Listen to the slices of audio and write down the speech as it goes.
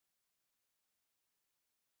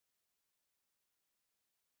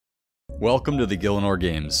Welcome to the Gielinor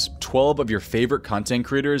Games. 12 of your favorite content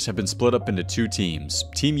creators have been split up into two teams,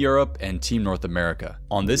 Team Europe and Team North America.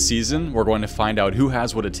 On this season, we're going to find out who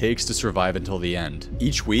has what it takes to survive until the end.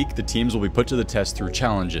 Each week, the teams will be put to the test through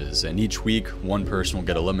challenges, and each week, one person will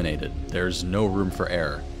get eliminated. There's no room for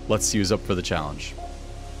error. Let's see who's up for the challenge.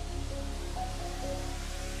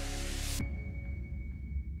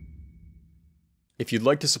 If you'd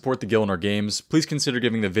like to support the Gielinor Games, please consider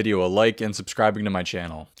giving the video a like and subscribing to my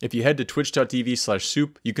channel. If you head to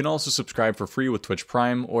twitch.tv/soup, you can also subscribe for free with Twitch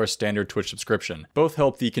Prime or a standard Twitch subscription. Both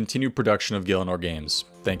help the continued production of Gielinor Games.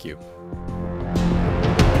 Thank you.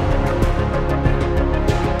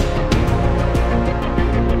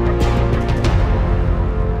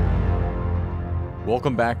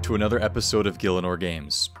 Welcome back to another episode of Gielinor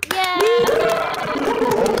Games.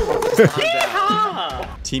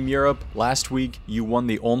 Team Europe, last week you won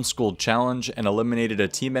the Olmschool Challenge and eliminated a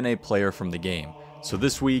Team NA player from the game. So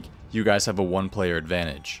this week, you guys have a one-player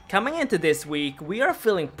advantage. Coming into this week, we are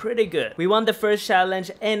feeling pretty good. We won the first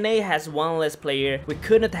challenge, NA has one less player. We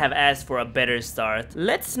couldn't have asked for a better start.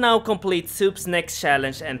 Let's now complete Soup's next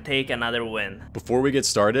challenge and take another win. Before we get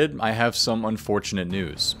started, I have some unfortunate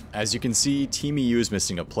news. As you can see, Team EU is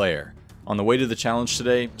missing a player. On the way to the challenge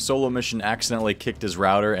today, SoloMission accidentally kicked his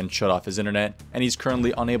router and shut off his internet, and he's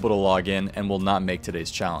currently unable to log in and will not make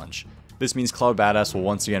today's challenge. This means Cloud Badass will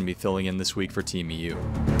once again be filling in this week for Team EU.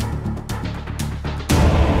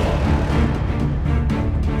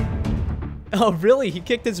 Oh really? He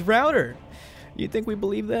kicked his router? You think we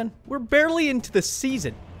believe that? We're barely into the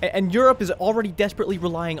season, and Europe is already desperately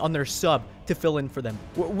relying on their sub to fill in for them.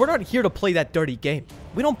 We're not here to play that dirty game.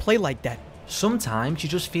 We don't play like that. Sometimes you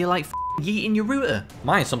just feel like yeeting your router.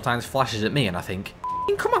 Mine sometimes flashes at me and I think,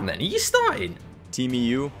 come on then, are you starting? Team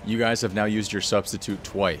EU, you guys have now used your substitute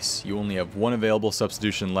twice. You only have one available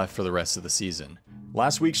substitution left for the rest of the season.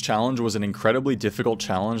 Last week's challenge was an incredibly difficult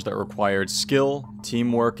challenge that required skill,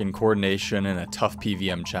 teamwork, and coordination in a tough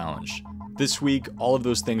PVM challenge. This week, all of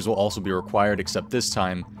those things will also be required, except this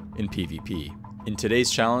time, in PvP. In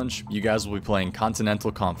today's challenge, you guys will be playing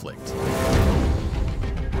Continental Conflict.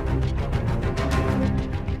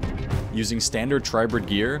 Using standard tribrid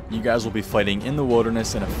gear, you guys will be fighting in the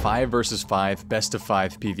wilderness in a 5 vs 5 best of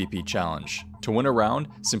 5 PvP challenge. To win a round,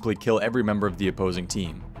 simply kill every member of the opposing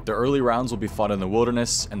team. The early rounds will be fought in the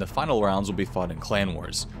wilderness, and the final rounds will be fought in clan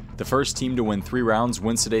wars. The first team to win 3 rounds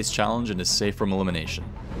wins today's challenge and is safe from elimination.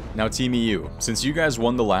 Now Team EU, since you guys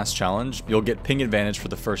won the last challenge, you'll get ping advantage for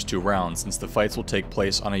the first 2 rounds since the fights will take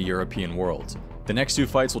place on a European world. The next 2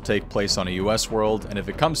 fights will take place on a US world, and if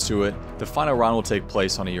it comes to it, the final round will take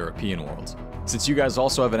place on a European world. Since you guys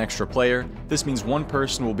also have an extra player, this means one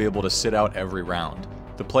person will be able to sit out every round.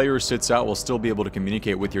 The player who sits out will still be able to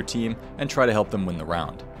communicate with your team and try to help them win the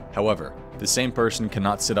round. However, the same person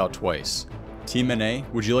cannot sit out twice. Team NA,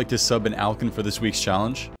 would you like to sub in Alkan for this week's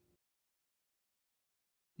challenge?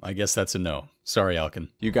 I guess that's a no. Sorry Alkan.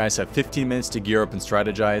 You guys have 15 minutes to gear up and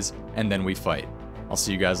strategize, and then we fight. I'll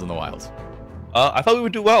see you guys in the wild. I thought we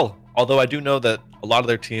would do well, although I do know that a lot of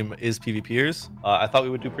their team is PvPers. I thought we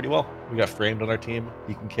would do pretty well. We got Framed on our team.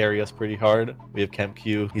 He can carry us pretty hard. We have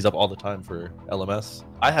KempQ. He's up all the time for LMS.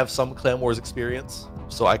 I have some Clan Wars experience,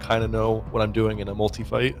 so I kind of know what I'm doing in a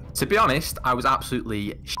multi-fight. To be honest, I was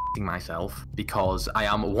absolutely shitting myself because I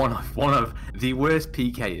am one of the worst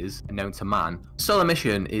PKers known to man.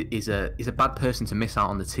 SoloMission is a bad person to miss out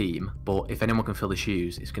on the team, but if anyone can fill the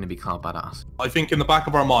shoes, it's going to be Cloud Badass. I think in the back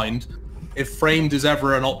of our mind, if Framed is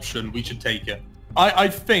ever an option, we should take it. I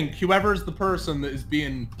think whoever is the person that is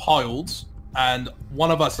being piled, and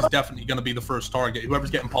one of us is definitely going to be the first target. Whoever's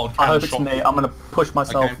getting piled can I hope it's shot. me. I'm going to push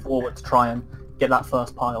myself forward to try and get that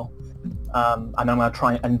first pile. And I'm going to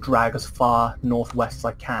try and drag as far northwest as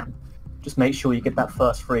I can. Just make sure you get that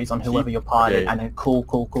first freeze on whoever you're piling, and then cool.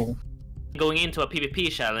 Going into a PvP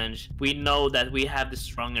challenge, we know that we have the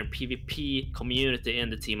stronger PvP community in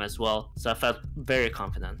the team as well, so I felt very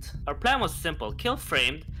confident. Our plan was simple, kill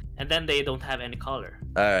Framed, and then they don't have any color.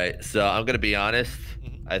 Alright, so I'm gonna be honest,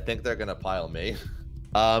 I think they're gonna pile me.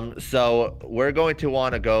 So we're going to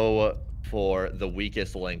want to go for the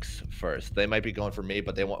weakest links first. They might be going for me,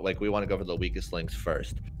 but we want to go for the weakest links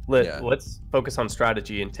first. Let's focus on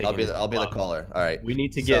strategy and take. I'll be the caller. All right. We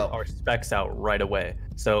need to get our specs out right away.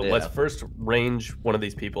 So let's first range one of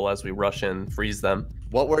these people as we rush in, freeze them.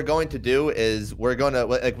 What we're going to do is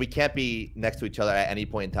we can't be next to each other at any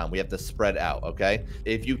point in time. We have to spread out, okay?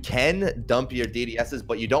 If you can, dump your DDSs,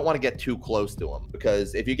 but you don't want to get too close to them,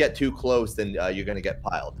 because if you get too close, then you're going to get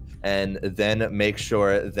piled. And then make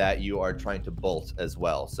sure that you are trying to bolt as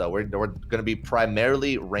well. So we're going to be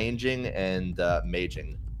primarily ranging and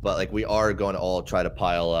maging. but like we are going to all try to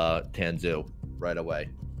pile Tanzoo right away.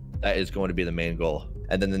 That is going to be the main goal.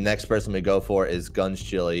 And then the next person we go for is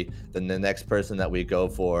Gunschilli. Then the next person that we go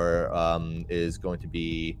for is going to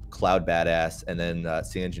be Cloud Badass, and then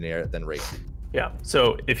Sea Engineer, then Raikesy. Yeah.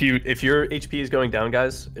 So if your HP is going down,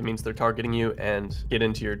 guys, it means they're targeting you, and get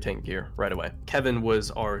into your tank gear right away. Kevin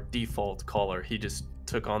was our default caller. He just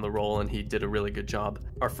took on the role and he did a really good job.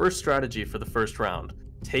 Our first strategy for the first round: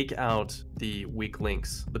 take out the weak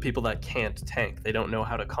links, the people that can't tank. They don't know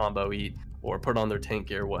how to combo eat or put on their tank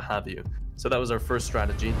gear, what have you. So that was our first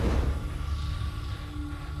strategy.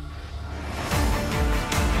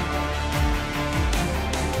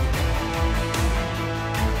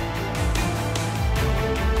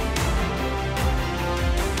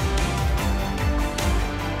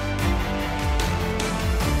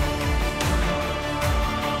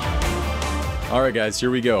 Alright guys, here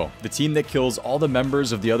we go. The team that kills all the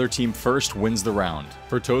members of the other team first wins the round.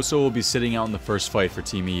 Virtoso will be sitting out in the first fight for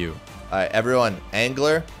Team EU. Alright, everyone,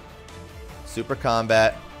 Angler, Super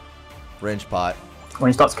Combat, Ringe Pot. When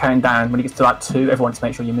he starts counting down, when he gets to that 2, everyone needs to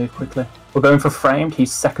make sure you move quickly. We're going for Framed.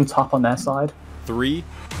 He's second top on their side. 3,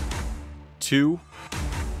 2,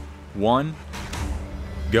 1,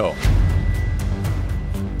 go.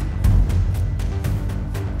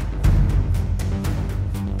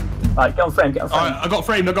 Alright, get on Framed, get on Framed. Alright, I got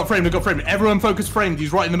Framed. Everyone focus Framed.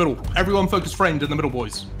 He's right in the middle. Everyone focus Framed in the middle,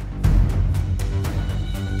 boys.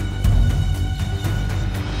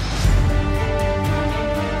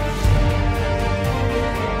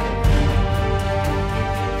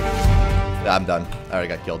 I'm done. I already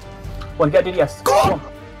got killed. One, get DDS. Go on!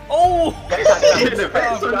 Oh!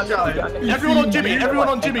 Everyone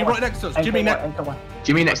on Jimmy, right next to us. Jimmy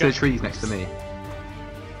next to the trees next to me.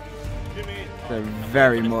 They're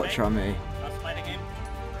very much on me.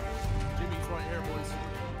 Jimmy's right here, boys.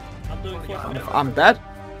 I'm dead.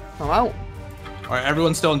 I'm out. Alright,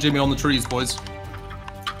 everyone's still on Jimmy on the trees, boys.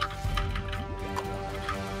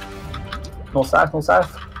 North south, north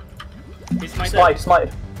south. He's my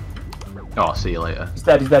Smite. Oh, see you later. He's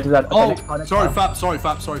dead. Okay, Oh, next sorry, time.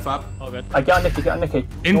 Fab. Oh, good. Get on Nicky.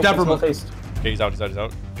 Endeavor. Northeast. Okay, he's out.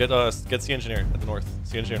 Get Sea Engineer at the north.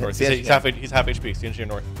 Sea Engineer north. Sea He's half HP. Sea Engineer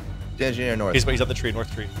north. Sea Engineer north. He's up the tree, north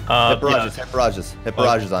tree. Hit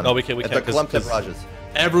barrages on him. No, we can't. It's a clump hit barrages.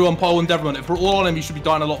 Everyone Paul Endeavorment. If we're all on him, you should be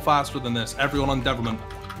dying a lot faster than this. Everyone on Endeavorment.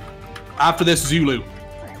 After this, Zulu.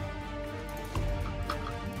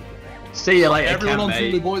 See you later, Everyone on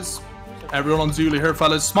Zulu, boys. Everyone on Zulu here,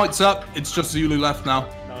 fellas. Smite's up. It's just Zulu left now.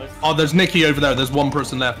 Oh, there's Nikki over there. There's one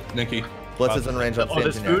person left. Nikki. Blitz is in range on Sea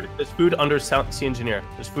Engineer. There's food under Sea Engineer.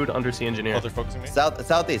 There's food under Sea Engineer. Oh, they're focusing me?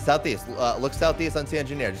 Southeast. Look southeast on Sea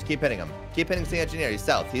Engineer. Just keep hitting him. Keep hitting Sea Engineer. He's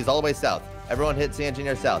south. He's all the way south. Everyone hit Sea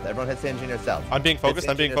Engineer south. I'm being focused.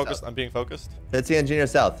 Hit Sea Engineer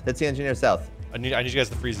south. I need you guys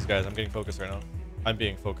to freeze these guys. I'm getting focused right now. I'm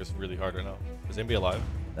being focused really hard right now. Is anybody alive?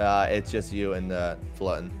 It's just you and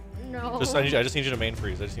Flutten. No. I just need you to main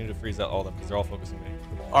freeze. I just need you to freeze out all of them because they're all focusing me.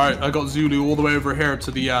 All right, I got Zulu all the way over here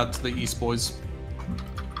to the east, boys.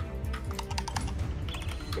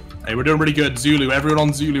 Hey, we're doing pretty good. Zulu, everyone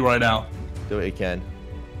on Zulu right now. Do what you can.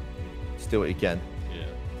 Just do what you can.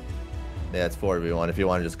 Yeah, it's 4v1. If you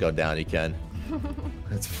want to just go down, you can.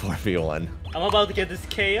 It's 4v1. I'm about to get this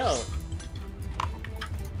KO.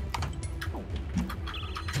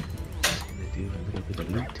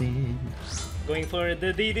 Going for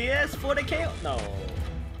the DDS for the KO. No.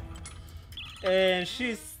 And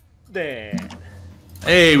she's dead.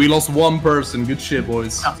 Hey, we lost one person. Good shit,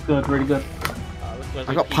 boys. That's good, really good.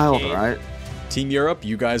 I got piled, right? Team Europe,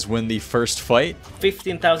 you guys win the first fight.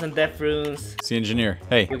 15,000 death runes. Sea Engineer,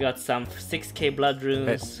 hey. We got some 6k blood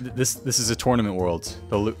runes. Hey, this is a tournament world.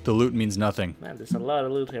 The loot means nothing. Man, there's a lot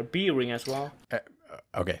of loot here. B ring as well.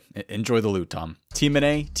 Okay, enjoy the loot, Tom. Team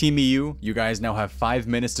NA, Team EU, you guys now have 5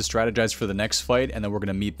 minutes to strategize for the next fight, and then we're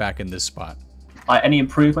gonna meet back in this spot. Any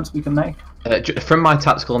improvements we can make? From my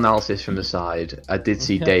tactical analysis from the side, I did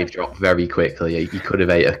see Dave drop very quickly. He could have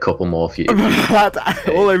ate a couple more for you.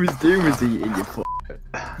 All I was doing was eating your foot.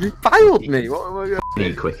 You failed me. What am I going to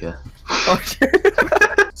Eat quicker.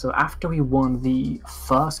 So after we won the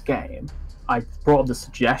first game, I brought up the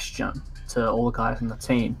suggestion to all the guys in the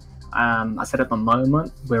team. I said at the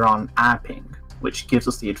moment we're on air ping, which gives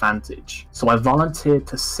us the advantage. So I volunteered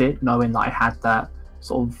to sit knowing that I had that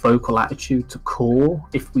sort of vocal attitude to call.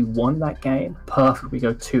 If we won that game, perfect, we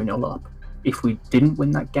go 2-0 up. If we didn't win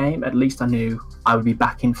that game, at least I knew I would be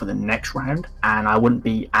back in for the next round and I wouldn't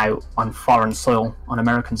be out on foreign soil on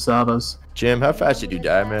American servers. Jim, how fast did you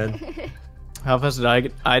die, man? How fast did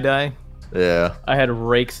I die? Yeah. I had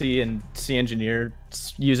Raikesy and Sea Engineer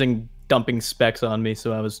using dumping specs on me,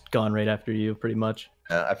 so I was gone right after you, pretty much.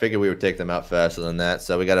 I figured we would take them out faster than that,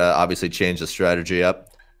 so we got to obviously change the strategy up.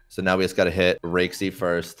 So now we just got to hit Raikesy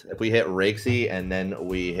first. If we hit Raikesy and then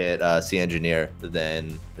we hit Sea Engineer,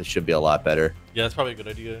 then it should be a lot better. Yeah, that's probably a good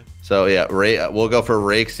idea. So yeah, we'll go for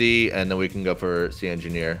Raikesy and then we can go for Sea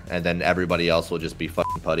Engineer, and then everybody else will just be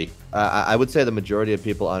fucking putty. I would say the majority of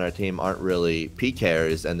people on our team aren't really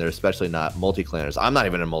PKers, and they're especially not multi-clanners. I'm not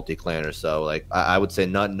even a multi-clanner, so like I would say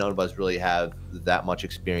none of us really have that much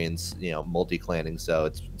experience, you know, multi-clanning. So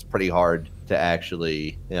it's pretty hard to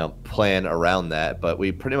actually, you know, plan around that. But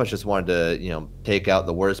we pretty much just wanted to, you know, take out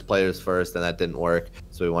the worst players first, and that didn't work.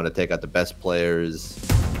 So we wanted to take out the best players.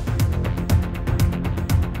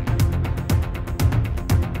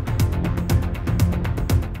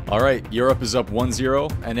 All right, Europe is up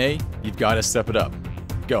 1-0. NA, you've got to step it up.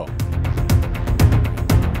 Go.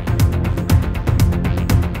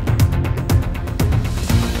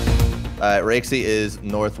 Raikesy is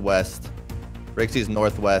northwest. Raikesy is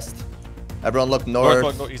northwest. Everyone look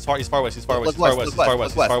north. No, he's far west. He's far west. Look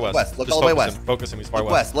all the way west. Focus him. He's far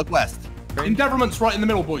west. west. Look west. Endeavorment's right in the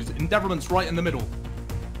middle, boys. Endeavorment's right in the middle.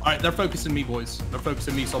 All right, they're focusing me, boys. They're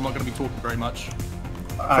focusing me, so I'm not going to be talking very much.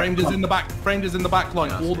 Framed is in the back. Framed is in the back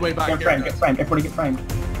line, all the way back. Get framed. Get framed. Everybody get framed.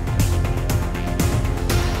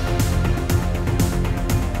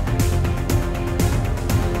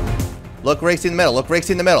 Look Raikesy in the middle. Look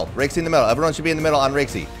Raikesy in the middle. Raikesy in the middle. Everyone should be in the middle on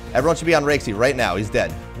Raikesy. Everyone should be on Raikesy right now. He's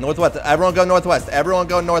dead. Northwest. Everyone go northwest. Everyone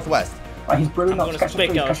go northwest. Right, he's brewing up. Catch the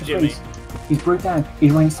freeze. He's brewed down.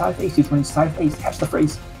 He's running southeast. He's running southeast. Catch the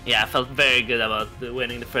freeze. Yeah, I felt very good about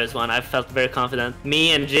winning the first one. I felt very confident.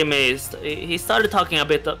 Me and Jimmy, he started talking a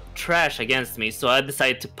bit of trash against me, so I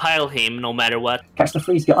decided to pile him no matter what. Catch the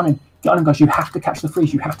freeze. Get on him. Get on him, guys. You have to catch the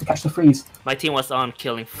freeze. You have to catch the freeze. My team was on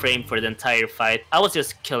killing Frame for the entire fight. I was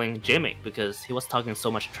just killing Jimmy because he was talking so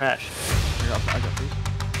much trash.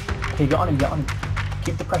 Okay, get on him. Get on him.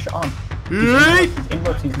 Keep the pressure on. Boys!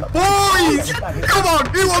 Come on!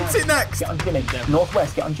 Who wants it next? Get on Jimmy.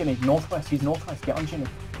 Northwest. Get on Jimmy. Northwest. He's northwest. Get on Jimmy.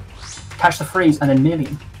 Catch the freeze and then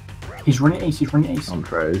million. He's running east. He's running east. On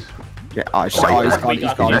Troes. Yeah, he's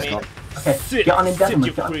gone. Okay, get on Endeavorment.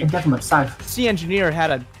 Get on Endeavorment. South. Sea Engineer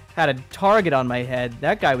had a target on my head.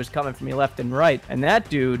 That guy was coming for me left and right. And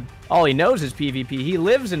that dude, all he knows is PvP. He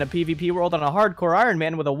lives in a PvP world on a hardcore Iron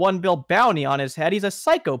Man with a 1 bill bounty on his head. He's a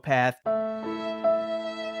psychopath.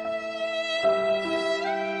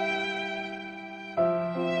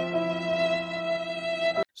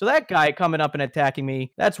 So that guy coming up and attacking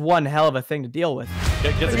me, that's one hell of a thing to deal with.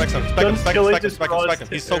 Get spec him.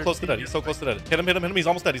 He's so close to dead. Hit him. He's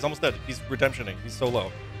almost dead. He's redemptioning. He's so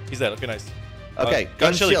low. He's dead. Okay, nice. Okay,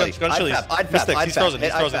 Gunschilli. Mystic. He's frozen.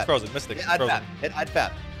 Mystic. Hit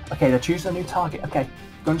IDFAP. Okay, they're choosing a new target. Okay,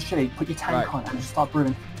 Gunschilli, put your tank on and just start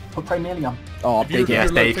brewing. Put Prey on. Oh, I'll take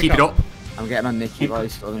it. Dave, keep it up. I'm getting on Nicky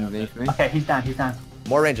Rice underneath me. Okay, he's down.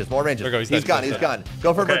 More ranges. He's gone.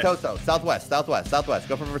 Go for okay. Virtoso. Southwest. Go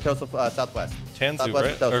for Virtoso, southwest. Tanzoo,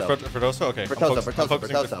 right? Virtoso, okay. Virtoso.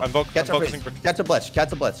 Catch a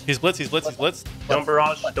blitz. He's blitz. Don't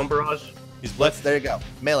barrage. He's blitz. There you go.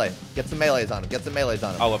 Melee. Get some melees on him.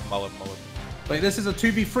 I'll up. Wait, this is a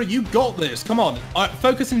 2v3. You got this. Come on.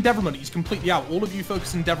 Focus Endeavorment. He's completely out. All of you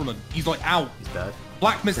focus Endeavorment. He's like out. He's dead.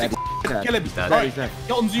 Black Mystic. Kill him. Right.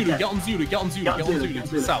 Get on Zulu. Get on Zulu. To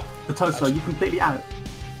the south. Virtoso, you completely out.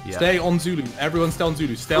 Yeah. Stay on Zulu. Everyone stay on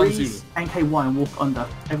Zulu. On Zulu. NK1 and walk under.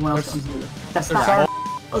 Everyone else on Zulu. That's that.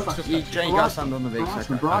 You got stand on the big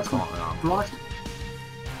second. Barrage.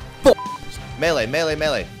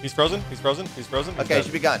 Melee. He's frozen. Okay, he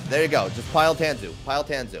should be gone. There you go. Just pile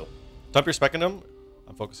Tanzoo. Dump your spec in him.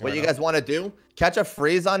 I'm focusing. What you guys want to do? Catch a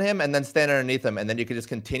freeze on him and then stand underneath him, and then you can just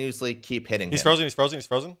continuously keep hitting him. He's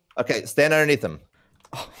frozen. Okay, stand underneath him.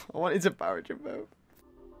 Oh, what is a power jump move?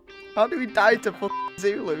 How do we die to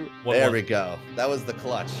Zulu? There we go. That was the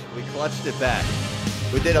clutch. We clutched it back.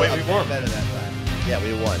 We did a bit better that time. Yeah,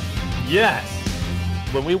 we won. Yes.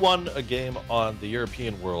 When we won a game on the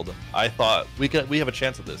European world, I thought we have a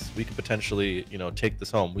chance at this. We could potentially, take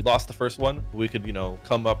this home. We lost the first one. We could,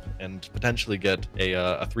 come up and potentially get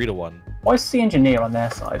a 3-1. Why is Sea Engineer on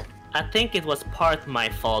their side? I think it was part my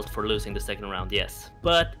fault for losing the second round, yes.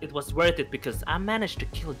 But it was worth it because I managed to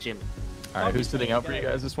kill Jimmy. All right, who's sitting out for you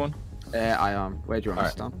guys this one? I am. Where do you want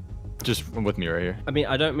to stand? Just with me right here. I mean,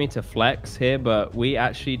 I don't mean to flex here, but we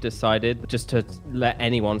actually decided just to let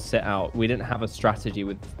anyone sit out. We didn't have a strategy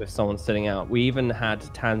with someone sitting out. We even had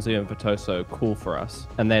Tanzoo and Virtoso call for us,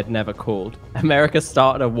 and they'd never called. America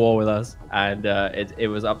started a war with us, and it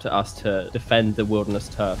was up to us to defend the wilderness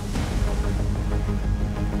turf.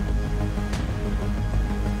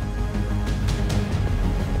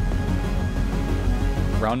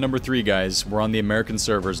 Round number 3, guys. We're on the American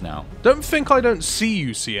servers now. Don't think I don't see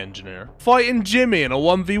you, Sea Engineer. Fighting Jimmy in a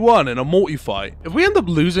 1v1 in a multi-fight. If we end up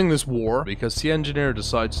losing this war because Sea Engineer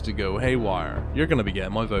decides to go haywire, you're going to be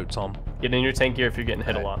getting my vote, Tom. Get in your tank gear if you're getting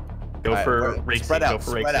hit a lot. Go for Raikesy. Spread out, Go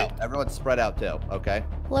for spread Raikesy. out. Everyone spread out too, okay?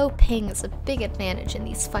 Low ping is a big advantage in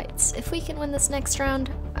these fights. If we can win this next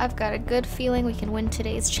round, I've got a good feeling we can win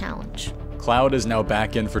today's challenge. Cloud is now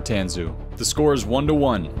back in for Tanzoo. The score is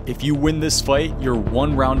 1-1. If you win this fight, you're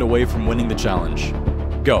 1 round away from winning the challenge.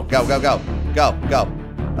 Go. Go, go, go. Go,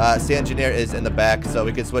 go. Sea Engineer is in the back, so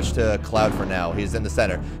we can switch to Cloud for now. He's in the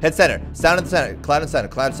center. Hit center. Sound in the center. Cloud in center.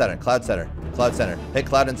 Cloud center. Cloud center. Cloud center. Hit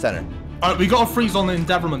Cloud in center. Alright, we got a freeze on the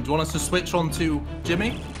Endeavorment. Do you want us to switch on to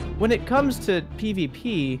Jimmy? When it comes to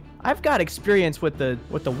PvP, I've got experience with the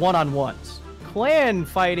one-on-ones. Clan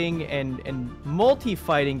fighting and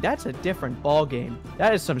multi-fighting, that's a different ball game.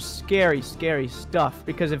 That is some scary, scary stuff.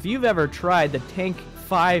 Because if you've ever tried to tank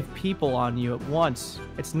 5 people on you at once,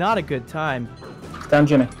 it's not a good time. Down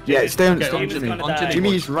Jimmy. Yeah, stay on, Okay, stay on Jimmy.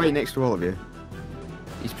 Jimmy's right next to all of you.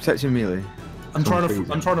 He's protecting melee. I'm trying to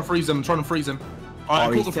freeze him. I'm trying to freeze him.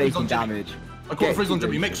 Alright, I caught the freeze on Jimmy. I caught the freeze on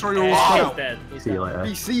Jimmy. Make sure you're all spread out. Dead. See you later.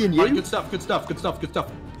 He's seeing you. Right, good stuff, good stuff, good stuff, good stuff.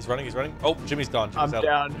 He's running, he's running. Oh, Jimmy's gone. Jimmy's out.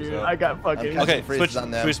 Down, dude. I got fucking... Okay, switch.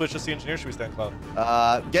 Should we switch to Sea Engineer? Should we stay on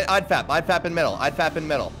Cloud? Get I'd in middle. I'd in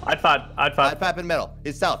middle. I'd fap in middle.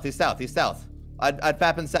 He's south. He's south. He's south. I'd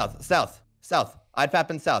fap in south. South. South. I'd fap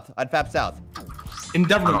in south. I'd fap south.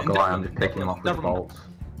 Endeavorment. I'm just picking him off with bolts.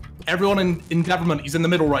 Everyone in Endeavorment, he's in the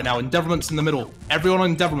middle right now. Endeavorment's in the middle. Everyone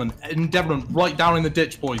in Endeavorment, right down in the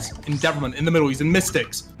ditch, boys. Endeavorment in the middle. He's in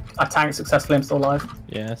Mystics. I tanked successfully. I'm still alive.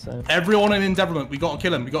 Yeah, so... Everyone in Endeavorment, we gotta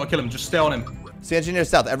kill him. We gotta kill him. Just stay on him. Sea Engineer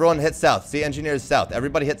south. Everyone hit south. Sea Engineer south.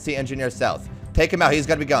 Everybody hit Sea Engineer south. Take him out. He's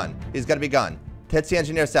gotta be gone. He's gotta be gone. Hit Sea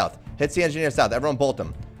Engineer south. Hit Sea Engineer south. Everyone bolt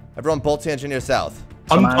him. Everyone bolt Sea Engineer south.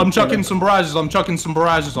 I'm chucking some barrages. I'm chucking some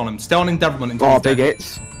barrages on him. Stay on Endeavorment. Oh, big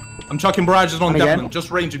hits. I'm chucking barrages on Endeavorment.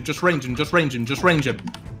 Just range him. Just range him. Just range him. Just range him.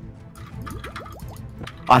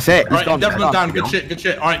 That's it. Alright, Endeavorment down. Good shit. Good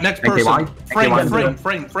shit. Alright, next person.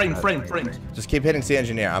 Frame. Just keep hitting Sea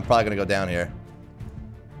Engineer. I'm probably gonna go down here.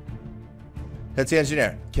 Hit Sea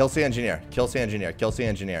Engineer. Kill Sea Engineer. Kill Sea Engineer. Kill Sea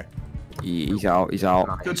Engineer. He's out. He's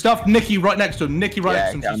out. Good stuff. Nikki right next to him. Nikki right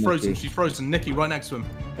next to him. She's frozen. She's frozen. Nikki right next to him.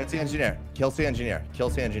 Hit Sea Engineer. Kill Sea Engineer. Kill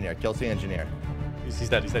Sea Engineer. Kill Sea Engineer. He's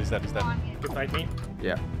dead. He's dead. He's dead. He's dead. Good fight, me.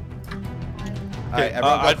 Yeah. Alright,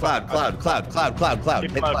 everyone go Cloud. Hit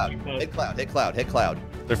Cloud. Hit Cloud. Hit Cloud. Hit Cloud.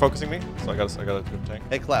 They're focusing me, so I gotta do a tank.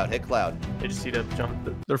 Hit Cloud. Hit Cloud. They just see that jump.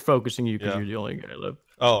 They're focusing you because you're the only guy left.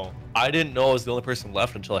 Oh, I didn't know I was the only person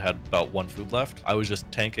left until I had about 1 food left. I was just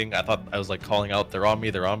tanking. I thought I was like calling out, they're on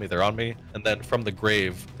me, they're on me, they're on me. And then from the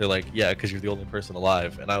grave, they're like, yeah, because you're the only person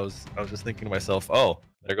alive. And I was just thinking to myself, oh,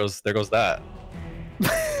 there goes that.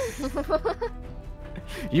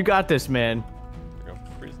 You got this, man. There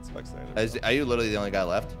we go. Are you literally the only guy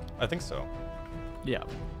left? I think so. Yeah.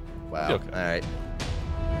 Wow. Okay. All right.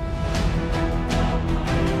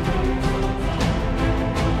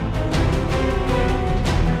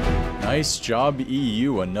 Nice job,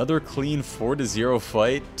 EU. Another clean 4-0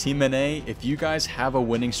 fight. Team NA, if you guys have a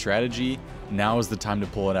winning strategy, now is the time to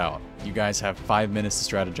pull it out. You guys have 5 minutes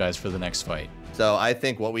to strategize for the next fight. So I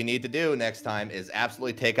think what we need to do next time is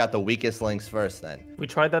absolutely take out the weakest links first then. We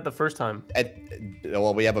tried that the first time.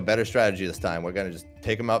 Well, we have a better strategy this time. We're going to just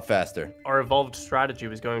take them out faster. Our evolved strategy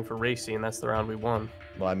was going for Raikesy, and that's the round we won.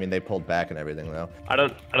 Well, I mean, they pulled back and everything, though. I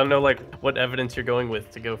don't know, like, what evidence you're going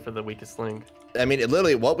with to go for the weakest link. I mean,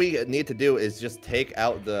 literally, what we need to do is just take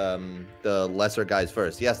out the lesser guys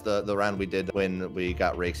first. Yes, the round we did when we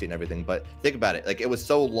got Raikesy and everything, but think about it. Like, it was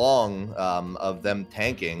so long of them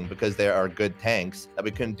tanking because there are good tanks that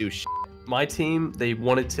we couldn't do shit. My team, they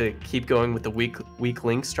wanted to keep going with the weak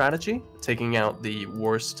link strategy, taking out the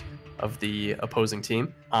worst of the opposing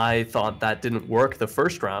team. I thought that didn't work the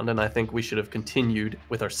first round, and I think we should have continued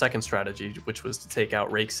with our second strategy, which was to take out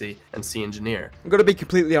Raikesy and Sea Engineer. I'm gonna be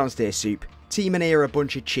completely honest here, Soup. Team NA are a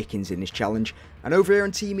bunch of chickens in this challenge, and over here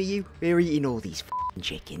on Team EU, we're eating all these f***ing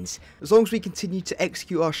chickens. As long as we continue to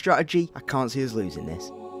execute our strategy, I can't see us losing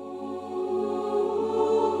this.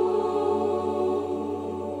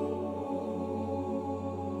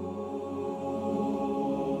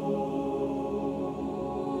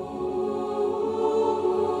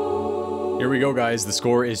 Here we go, guys. The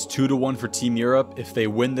score is 2-1 for Team Europe. If they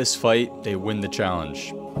win this fight, they win the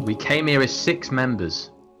challenge. We came here as 6 members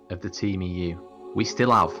of the Team EU. We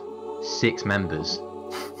still have 6 members.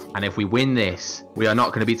 And if we win this, we are not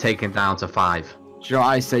going to be taken down to 5. Do you know what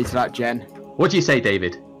I say to that, Jen? What do you say,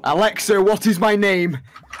 David? Alexa, what is my name?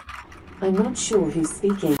 I'm not sure who's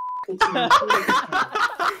speaking.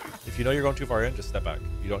 If you know you're going too far in, just step back.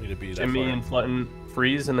 You don't need to be that Jimmy far in. and Flutten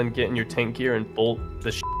freeze and then get in your tank gear and bolt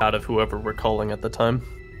the out of whoever we're calling at the time.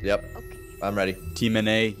 Yep. I'm ready. Team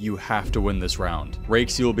NA, you have to win this round.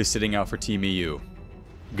 Raikesy will be sitting out for Team EU.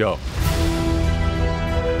 Go.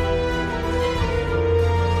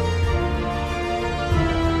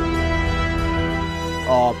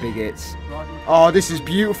 Oh, bigots. Oh, this is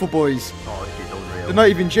beautiful, boys. Oh, this is unreal. They're not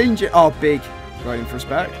even changing. Oh, big. Right in for us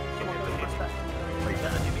back.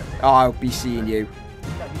 Oh, I'll be seeing you.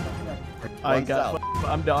 I'm gone,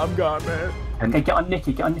 man. Okay, get on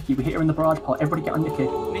Nikki, get on Nikki. We hit her in the barrage pot. Everybody get on Nikki.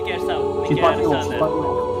 Nikki herself. She's Nikki by the orb, herself. she's by the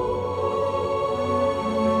orb.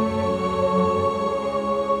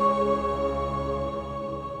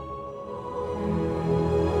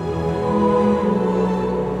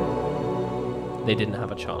 They didn't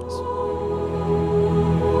have a chance.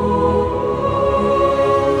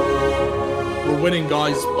 We're winning,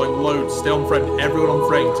 guys, by loads. Stay on framed. Everyone on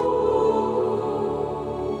framed.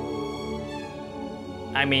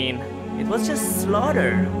 I mean, it was just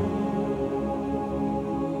slaughter.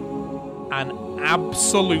 An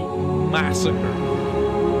absolute massacre.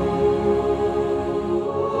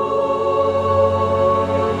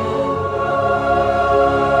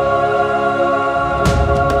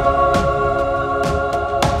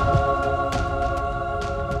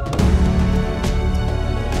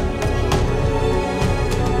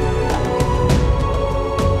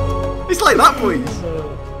 It's like that,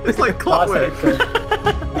 boys. It's like clockwork.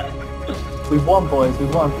 We won, boys. We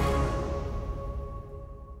won.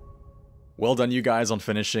 Well done, you guys, on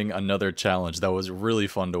finishing another challenge. That was really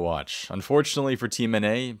fun to watch. Unfortunately for Team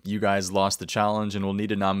NA, you guys lost the challenge and will need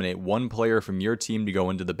to nominate one player from your team to go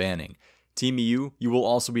into the banning. Team EU, you will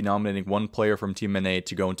also be nominating one player from Team NA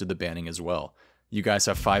to go into the banning as well. You guys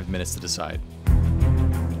have 5 minutes to decide.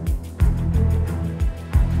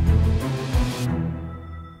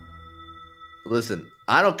 Listen,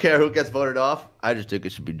 I don't care who gets voted off. I just think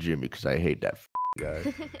it should be Jimmy because I hate that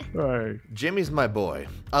guy. Right. Jimmy's my boy.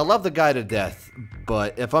 I love the guy to death,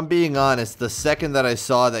 but if I'm being honest, the second that I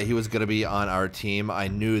saw that he was going to be on our team, I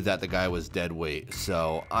knew that the guy was dead weight,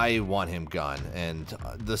 so I want him gone. And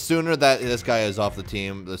the sooner that this guy is off the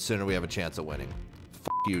team, the sooner we have a chance of winning. F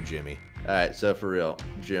you, Jimmy. All right, so for real,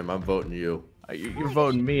 Jim, I'm voting you. You're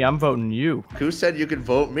voting me. I'm voting you. Who said you could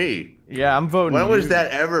vote me? Yeah, I'm voting When you. was that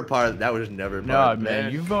ever part of that? Was never part of the plan.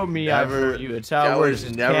 man, you vote me, I vote you. It's how That it works. was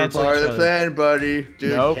Just never cancel part each of the other. plan, buddy.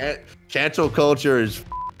 Dude, Nope. cancel culture is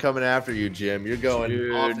coming after you, Jim. You're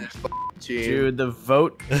going off this team. Dude, the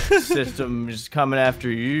vote system is coming after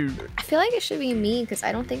you. I feel like it should be me because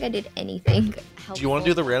I don't think I did anything. Do you want to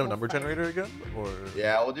do the random number generator again, or?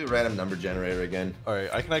 Yeah, we'll do random number generator again. All right,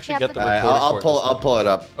 I can actually Yeah, get but the the- recorder. I'll pull it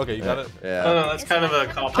up. Okay, you got it. Yeah. No, that's kind of a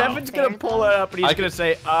cop out. Kevin's gonna pull it up and he's gonna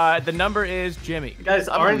say, the number is Jimmy. Guys,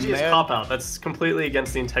 I'm a RNG is man. cop out. That's completely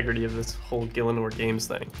against the integrity of this whole Gielinor Games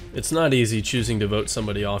thing. It's not easy choosing to vote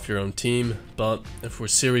somebody off your own team, but if we're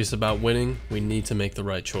serious about winning, we need to make the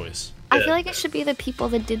right choice. I feel like it should be the people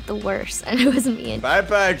that did the worst, and it was me. And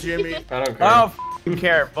Bye-bye, Jimmy. I don't care. Oh, f***ing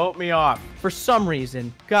care. Vote me off. For some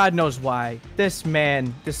reason, God knows why, this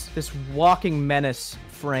man, this walking menace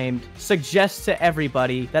framed, suggests to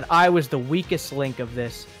everybody that I was the weakest link of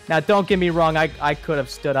this. Now, don't get me wrong, I could have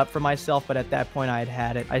stood up for myself, but at that point I had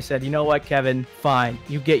had it. I said, you know what, Kevin? Fine.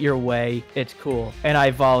 You get your way. It's cool. And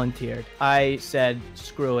I volunteered. I said,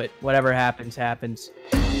 screw it. Whatever happens, happens.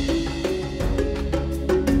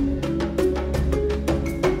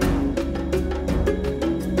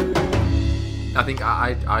 I think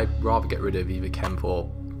I'd rather get rid of either Kemp or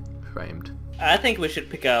framed. I think we should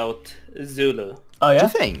pick out Zulu. Oh, yeah?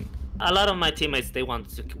 Thing. A lot of my teammates, they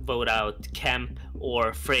wanted to vote out Kemp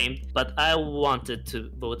or Framed, but I wanted to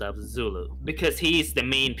vote out Zulu because he's the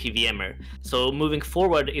main PVMer. So moving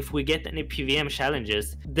forward, if we get any PVM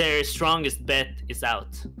challenges, their strongest bet is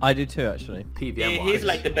out. I do too, actually. PVM He's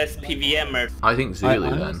like the best PVMer. I think Zulu I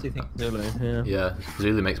then. honestly think Zulu, yeah. Yeah,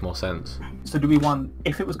 Zulu makes more sense. So do we want,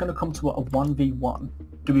 if it was going to come to a 1v1,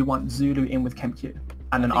 do we want Zulu in with KempQ?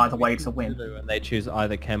 And then either way, it's a win. Zulu, and they choose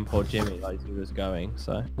either Kemp or Jimmy, like Zulu's going,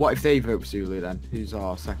 so. What if they vote Zulu then? Who's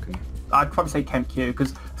our second? I'd probably say KempQ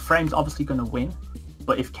because Frame's obviously going to win.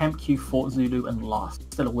 But if KempQ fought Zulu and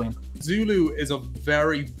lost, still a win. Zulu is a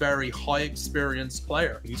very, very high experienced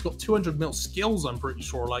player. He's got 200 mil skills, I'm pretty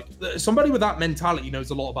sure. Like, somebody with that mentality knows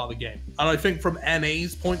a lot about the game. And I think from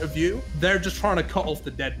NA's point of view, they're just trying to cut off the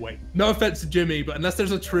dead weight. No offense to Jimmy, but unless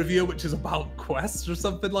there's a trivia which is about quests or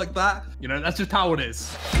something like that, you know, that's just how it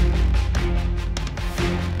is.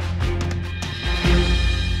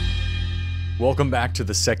 Welcome back to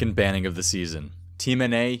the second banning of the season. Team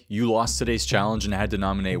NA, you lost today's challenge and had to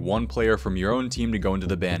nominate one player from your own team to go into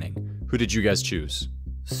the banning. Who did you guys choose?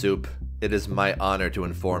 Soup, it is my honor to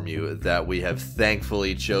inform you that we have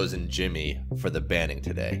thankfully chosen Jimmy for the banning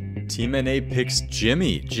today. Team NA picks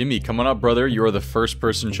Jimmy. Jimmy, come on up, brother. You are the first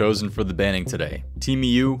person chosen for the banning today. Team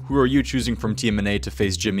EU, who are you choosing from Team NA to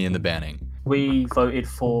face Jimmy in the banning? We voted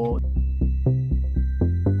for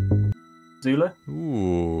Zulu.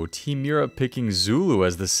 Ooh, Team Europe picking Zulu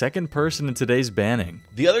as the second person in today's banning.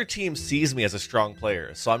 The other team sees me as a strong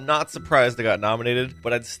player, so I'm not surprised I got nominated,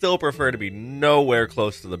 but I'd still prefer to be nowhere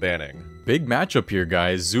close to the banning. Big matchup here,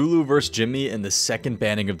 guys. Zulu versus Jimmy in the second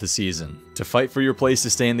banning of the season. To fight for your place to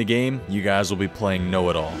stay in the game, you guys will be playing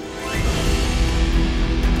Know-It-All.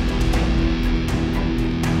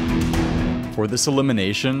 For this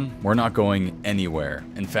elimination, we're not going anywhere.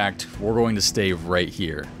 In fact, we're going to stay right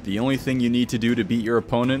here. The only thing you need to do to beat your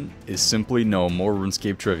opponent is simply know more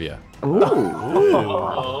RuneScape trivia. Ooh.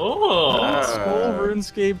 That's cool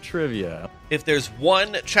RuneScape trivia. If there's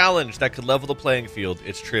one challenge that could level the playing field,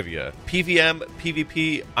 it's trivia. PVM,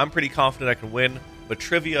 PvP, I'm pretty confident I can win, but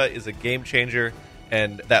trivia is a game changer,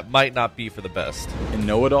 and that might not be for the best. In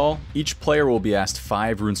Know-It-All, each player will be asked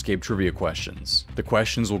 5 RuneScape trivia questions. The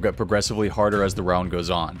questions will get progressively harder as the round goes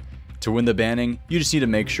on. To win the banning, you just need to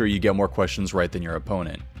make sure you get more questions right than your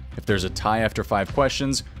opponent. If there's a tie after 5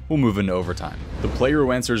 questions, we'll move into overtime. The player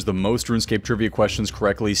who answers the most RuneScape trivia questions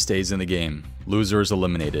correctly stays in the game. Loser is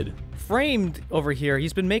eliminated. Framed over here,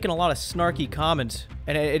 he's been making a lot of snarky comments,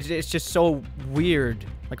 and it's just so weird.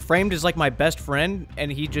 Like, Framed is like my best friend, and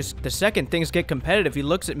he just, the second things get competitive, he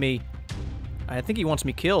looks at me, I think he wants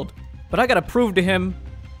me killed. But I gotta prove to him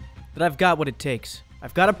that I've got what it takes.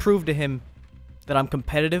 I've gotta prove to him that I'm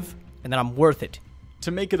competitive and that I'm worth it.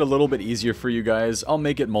 To make it a little bit easier for you guys, I'll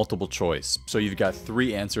make it multiple choice, so you've got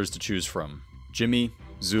 3 answers to choose from. Jimmy,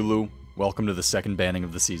 Zulu, welcome to the second banning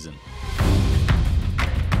of the season.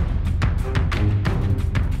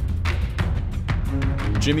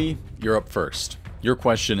 Jimmy, you're up first. Your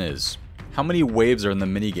question is, how many waves are in the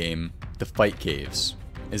minigame, The Fight Caves?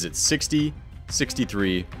 Is it 60,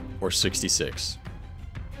 63, or 66?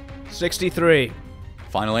 63.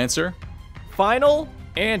 Final answer? Final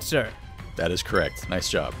answer. That is correct. Nice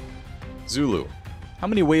job. Zulu, how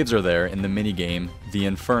many waves are there in the minigame, The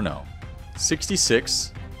Inferno?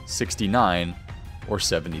 66, 69, or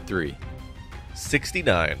 73?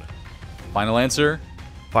 69. Final answer?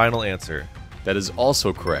 Final answer. That is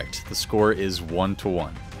also correct. The score is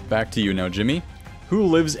 1-1. Back to you now, Jimmy. Who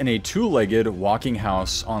lives in a 2-legged walking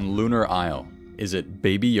house on Lunar Isle? Is it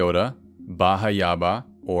Baby Yoda, Baha Yaba,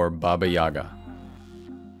 or Baba Yaga?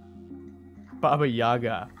 Baba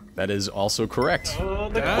Yaga. That is also correct. Oh,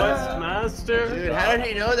 the quest master. Dude, how did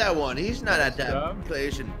he know that one? He's not at that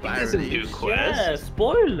place in He doesn't do Byron. quests. Yeah,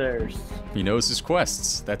 spoilers. He knows his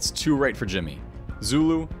quests. That's 2 right for Jimmy.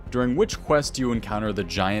 Zulu, during which quest do you encounter the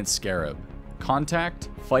giant scarab? Contact,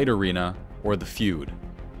 Fight Arena, or The Feud?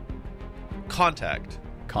 Contact.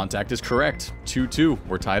 Contact is correct. 2-2.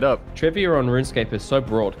 We're tied up. Trivia on RuneScape is so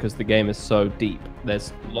broad because the game is so deep.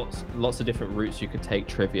 There's lots of different routes you could take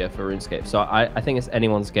trivia for RuneScape. So I think it's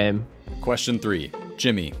anyone's game. Question 3.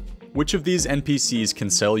 Jimmy, which of these NPCs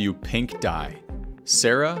can sell you pink dye?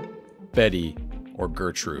 Sarah, Betty, or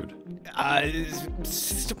Gertrude?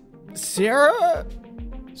 Sarah?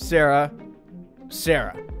 Sarah.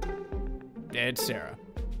 It's Sarah.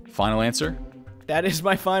 Final answer? That is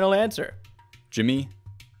my final answer. Jimmy?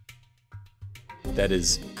 That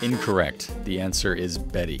is incorrect. The answer is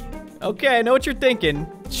Betty. Okay, I know what you're thinking.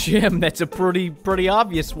 Jim, that's a pretty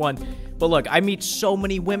obvious one. But look, I meet so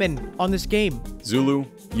many women on this game. Zulu,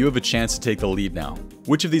 you have a chance to take the lead now.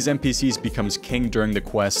 Which of these NPCs becomes king during the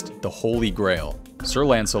quest, The Holy Grail? Sir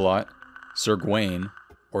Lancelot, Sir Gawain,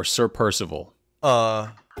 or Sir Percival?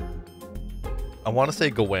 I want to say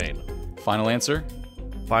Gawain. Final answer?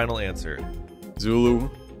 Final answer. Zulu,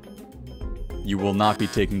 you will not be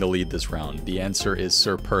taking the lead this round. The answer is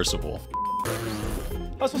Sir Percival. I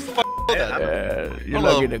was supposed to know that. You're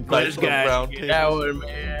looking at quest guide. That one,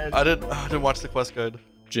 man. I didn't watch the quest guide.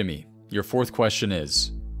 Jimmy, your 4th question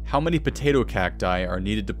is, how many potato cacti are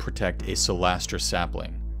needed to protect a Solastra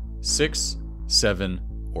sapling? 6, 7,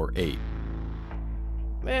 or 8?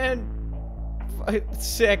 Man,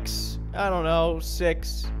 6. I don't know,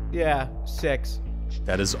 6. Yeah, 6.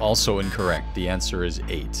 That is also incorrect. The answer is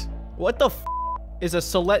 8. What the f is a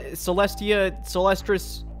Celestris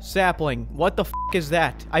sapling? What the f is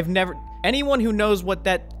that? I've never... Anyone who knows what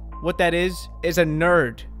that is a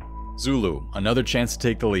nerd. Zulu, another chance to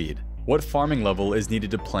take the lead. What farming level is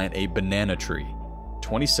needed to plant a banana tree?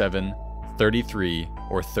 27, 33,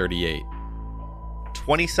 or 38?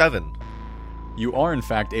 27. You are in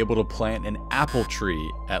fact able to plant an apple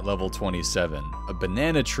tree at level 27. A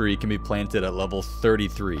banana tree can be planted at level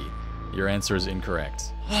 33. Your answer is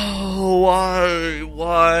incorrect. Oh,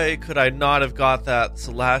 why could I not have got that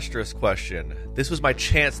Celastrus question? This was my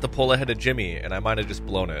chance to pull ahead of Jimmy, and I might have just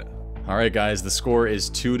blown it. Alright guys, the score is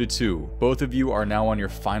 2-2. Both of you are now on your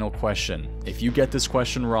final question. If you get this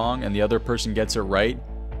question wrong and the other person gets it right,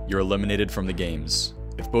 you're eliminated from the games.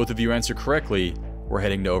 If both of you answer correctly, we're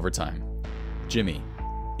heading to overtime. Jimmy,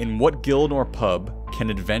 in what Gielinor pub can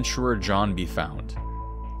Adventurer John be found?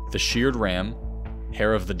 The Sheared Ram,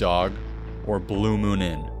 Hair of the Dog, or Blue Moon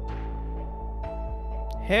Inn?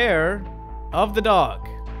 Hair of the dog.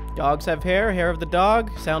 Dogs have hair, hair of the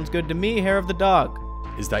dog. Sounds good to me, hair of the dog.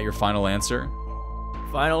 Is that your final answer?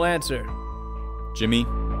 Final answer. Jimmy?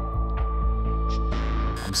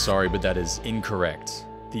 I'm sorry, but that is incorrect.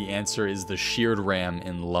 The answer is the Sheared Ram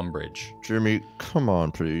in Lumbridge. Jimmy, come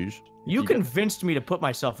on, please. You convinced me to put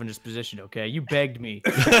myself in this position, okay? You begged me.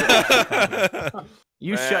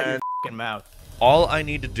 You shut your fucking mouth. All I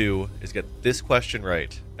need to do is get this question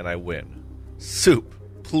right, and I win. Soup,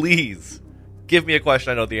 please, give me a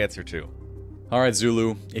question I know the answer to. Alright,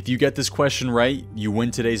 Zulu. If you get this question right, you win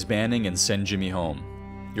today's banning and send Jimmy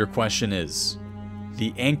home. Your question is,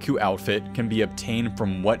 the KempQ outfit can be obtained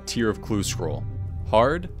from what tier of clue scroll?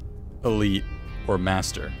 Hard, Elite, or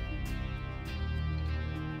Master?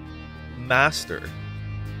 Master.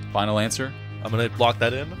 Final answer? I'm gonna lock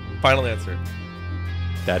that in. Final answer.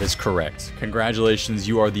 That is correct. Congratulations,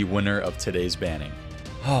 you are the winner of today's banning.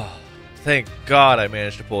 Oh, thank God I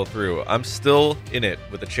managed to pull through. I'm still in it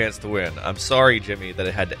with a chance to win. I'm sorry, Jimmy, that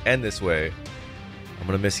it had to end this way. I'm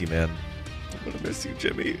gonna miss you, man. I'm gonna miss you,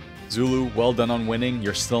 Jimmy. Zulu, well done on winning.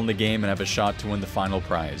 You're still in the game and have a shot to win the final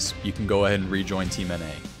prize. You can go ahead and rejoin Team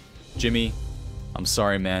NA. Jimmy, I'm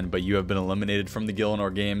sorry, man, but you have been eliminated from the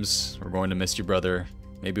Gielinor Games. We're going to miss you, brother.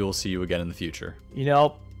 Maybe we'll see you again in the future. You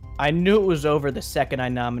know, I knew it was over the second I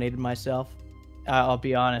nominated myself. I'll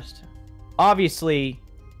be honest. Obviously,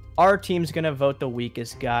 our team's going to vote the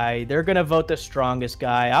weakest guy. They're going to vote the strongest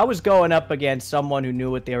guy. I was going up against someone who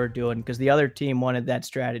knew what they were doing because the other team wanted that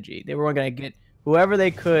strategy. They were going to get whoever they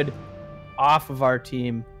could off of our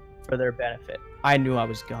team for their benefit. I knew I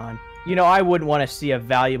was gone. You know, I wouldn't want to see a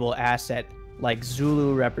valuable asset like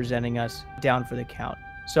Zulu representing us down for the count.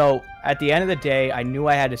 So at the end of the day, I knew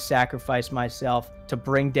I had to sacrifice myself to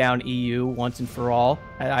bring down EU once and for all.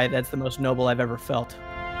 That's the most noble I've ever felt.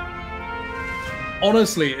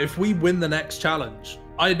 Honestly, if we win the next challenge,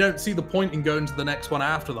 I don't see the point in going to the next one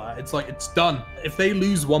after that. It's like, it's done. If they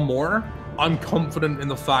lose one more, I'm confident in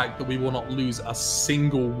the fact that we will not lose a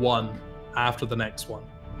single one after the next one.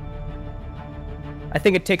 I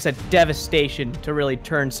think it takes a devastation to really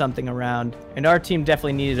turn something around, and our team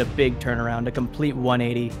definitely needed a big turnaround, a complete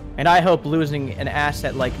 180. And I hope losing an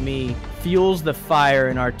asset like me fuels the fire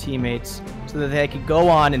in our teammates so that they could go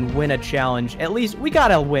on and win a challenge. At least we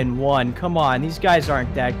gotta win one. Come on, these guys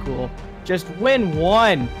aren't that cool. Just win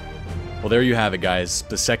one. Well, there you have it, guys.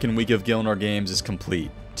 The second week of Gielinor Games is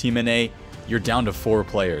complete. Team NA, you're down to 4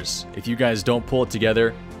 players. If you guys don't pull it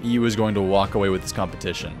together, EU is going to walk away with this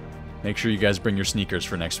competition. Make sure you guys bring your sneakers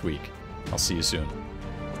for next week. I'll see you soon.